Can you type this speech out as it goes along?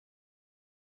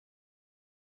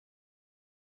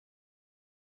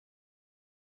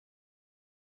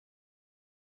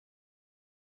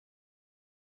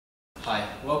Hi,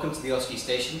 welcome to the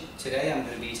OSCEstation. Today I'm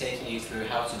going to be taking you through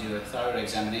how to do a thyroid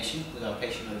examination with our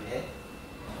patient over here.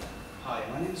 Hi,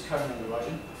 my name is Karan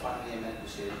Rajan. I'm a final year medical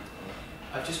student.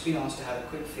 I've just been asked to have a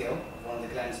quick feel of one of the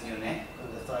glands in your neck,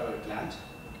 called the thyroid gland.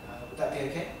 Would that be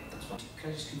okay? That's fine.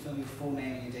 Can I just confirm your full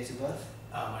name and your date of birth?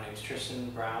 My name is Tristan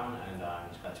Brown and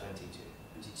I'm about 22.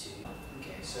 22.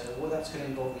 Okay, so what that's going to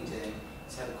involve me doing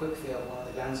is have a quick feel of one of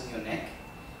the glands in your neck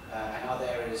and other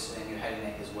areas in your head and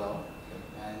neck as well.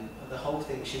 And the whole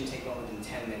thing shouldn't take longer than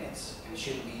 10 minutes and it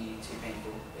shouldn't be too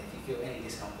painful. If you feel any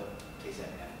discomfort, please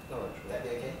let me know. Alright, Would that be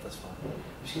okay? That's fine.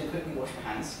 I'm just going to quickly wash my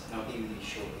hands and I'll be with you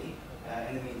shortly.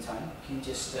 In the meantime, can you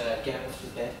just get up off the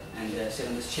bed and sit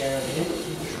on this chair over here?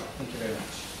 Thank you very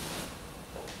much.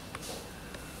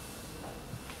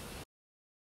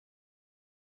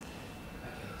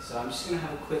 Okay, so I'm just going to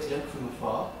have a quick look from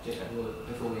afar just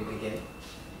before we begin.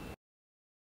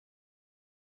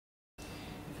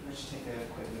 If we just take a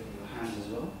quick look at your hands as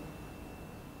well.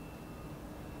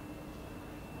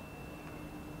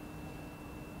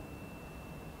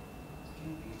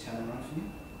 Okay, can you turn them around for me?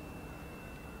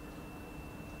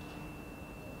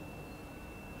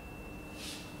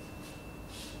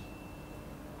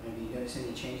 Maybe you notice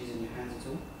any changes in your hands at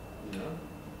all? No.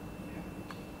 Yeah,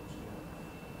 okay.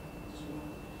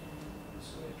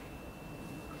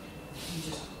 Can you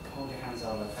just hold your hands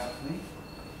out like that for me?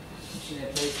 I'm just going to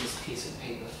place this piece of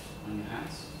paper on your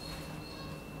hands.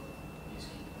 Just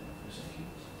keep it there for a second.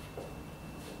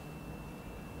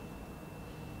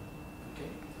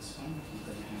 Okay, that's fine. You can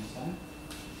put your hands down.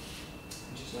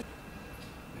 And just like.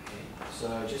 Okay, so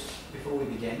just before we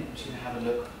begin, I'm just going to have a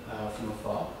look from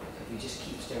afar. If you just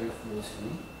keep staring forwards for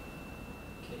me.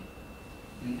 Okay.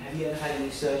 And have you ever had any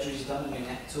surgeries done on your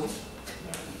neck at all?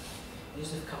 No.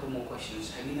 Just a couple more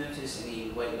questions. Have you noticed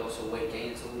any weight loss or weight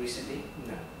gain at all recently?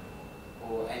 No.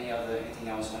 Or anything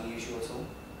else unusual at all?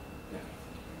 No.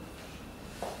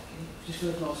 Okay. Just got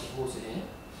a glass of water here.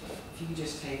 If you could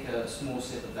just take a small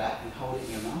sip of that and hold it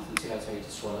in your mouth until I tell you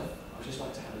to swallow. I'd just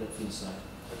like to have a look from the side.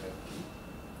 Okay.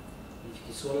 If you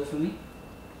could swallow for me.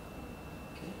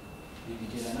 Okay. Maybe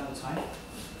do that another time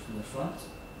from the front.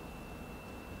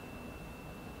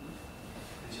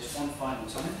 And just one final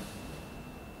time.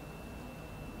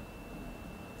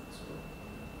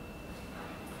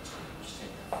 Just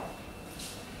take that.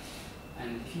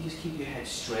 And if you just keep your head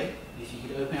straight, if you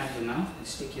could open out your mouth and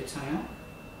stick your tongue out.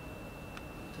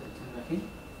 Put the tongue back in.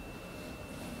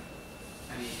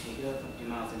 And if you could open up your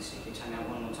mouth and stick your tongue out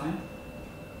one more time.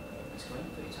 That's great.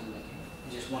 Put your tongue back in.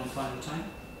 And just one final time.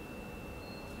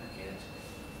 Okay, that's good.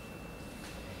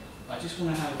 I just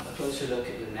want to have a closer look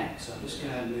at your neck, so I'm just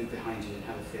going to move behind you and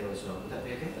have a feel as well. Would that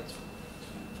be okay? That's fine.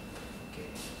 Okay,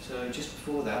 so just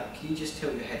before that, can you just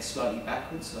tilt your head slightly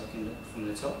backwards so I can look from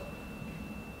the top?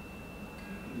 Okay,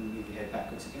 and move your head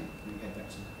backwards again. Move your head back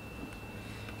to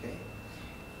the. Okay.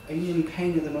 Are you in any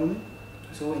pain at the moment?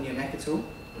 At all in your neck at all? No.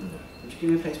 I'm just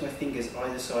going to place my fingers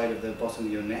either side of the bottom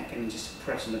of your neck and just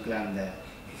press on the gland there.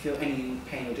 If you feel any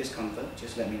pain or discomfort,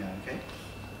 just let me know, okay?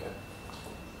 Okay.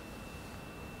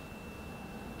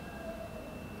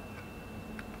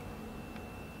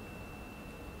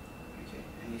 Okay,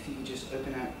 and if you could just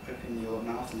open your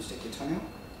mouth and stick your tongue out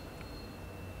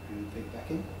and put it back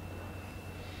in.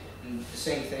 And the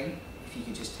same thing, if you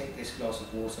could just take this glass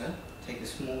of water, take a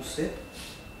small sip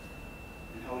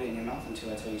and hold it in your mouth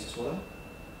until I tell you to swallow.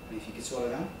 And if you could swallow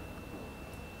now.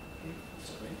 Okay,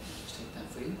 that's great. Just take that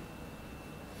for you.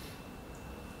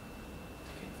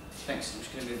 Okay, thanks. I'm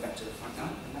just going to move back to the front now.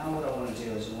 And now what I want to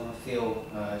do is I want to feel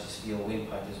just your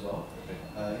windpipe as well.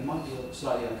 Okay. It might be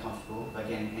slightly uncomfortable, but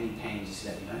again, any pain, just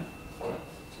let me know. Alright.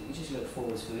 So you just look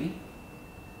forwards for me.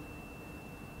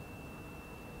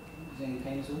 Is there any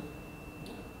pain at all?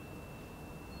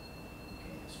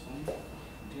 Okay, that's fine.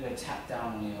 Do a tap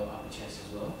down on your upper chest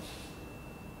as well.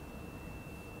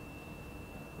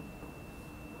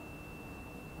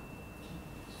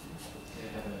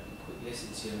 Have a quick listen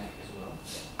to your neck as well.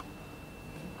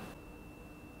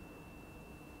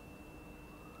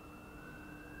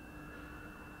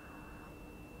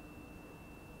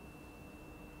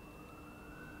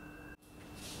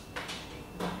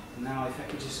 Now if I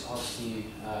could just ask you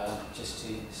just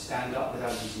to stand up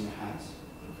without using your hands.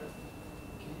 Okay.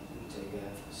 Okay, and take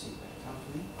a seat back down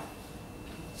for me.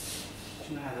 Okay. Just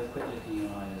going to have a quick look in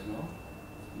your eye as well.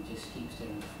 You just keep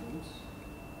staring forwards.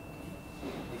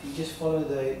 If you just follow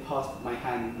the path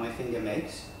that my finger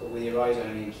makes, but with your eyes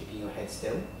only and keeping your head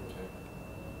still. Okay.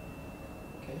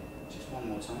 Okay, just one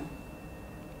more time.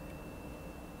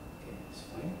 Okay, that's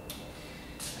fine.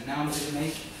 And now I'm going to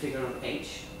make a figure of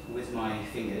H with my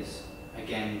fingers.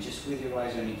 Again, just with your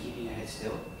eyes only, keeping your head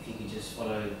still. If you could just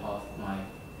follow the path of my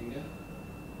finger.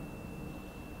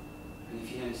 And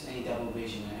if you notice any double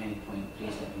vision at any point,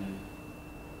 please let me know.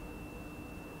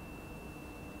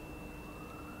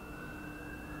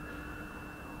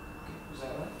 Okay, was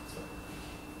that right?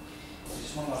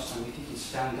 Just one last time, if you can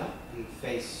stand up and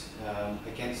face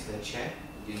against the chair,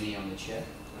 your knee on the chair.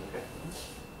 Okay.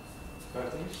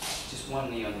 Both things. Just one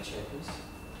knee on the chair, please.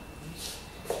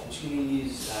 I'm just going to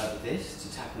use this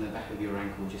to tap on the back of your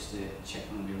ankle just to check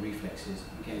on your reflexes.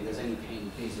 Okay, if there's any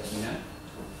pain, please let me know.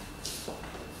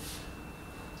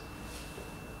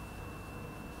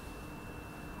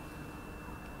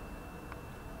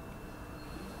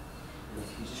 And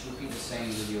if you just repeat the same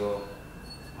with your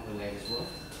other leg as well.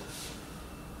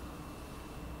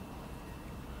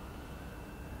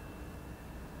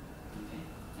 Okay,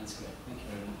 that's good. Thank you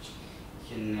very much.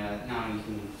 Now you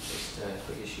can just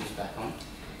put your shoes back on,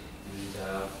 and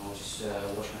I'll just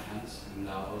wash my hands, and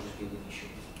I'll just be with you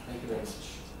shortly. Thank you very much.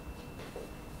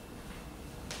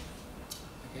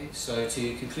 Okay, so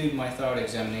to conclude my thyroid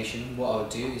examination, what I'll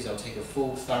do is I'll take a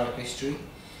full thyroid history,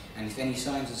 and if any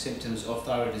signs or symptoms of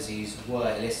thyroid disease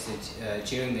were elicited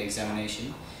during the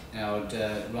examination, then I would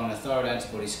run a thyroid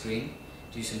antibody screen,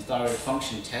 do some thyroid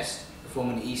function tests, perform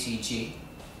an ECG,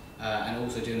 and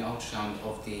also do an ultrasound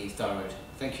of the thyroid.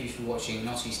 Thank you for watching an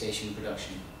OSCEstation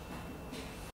production.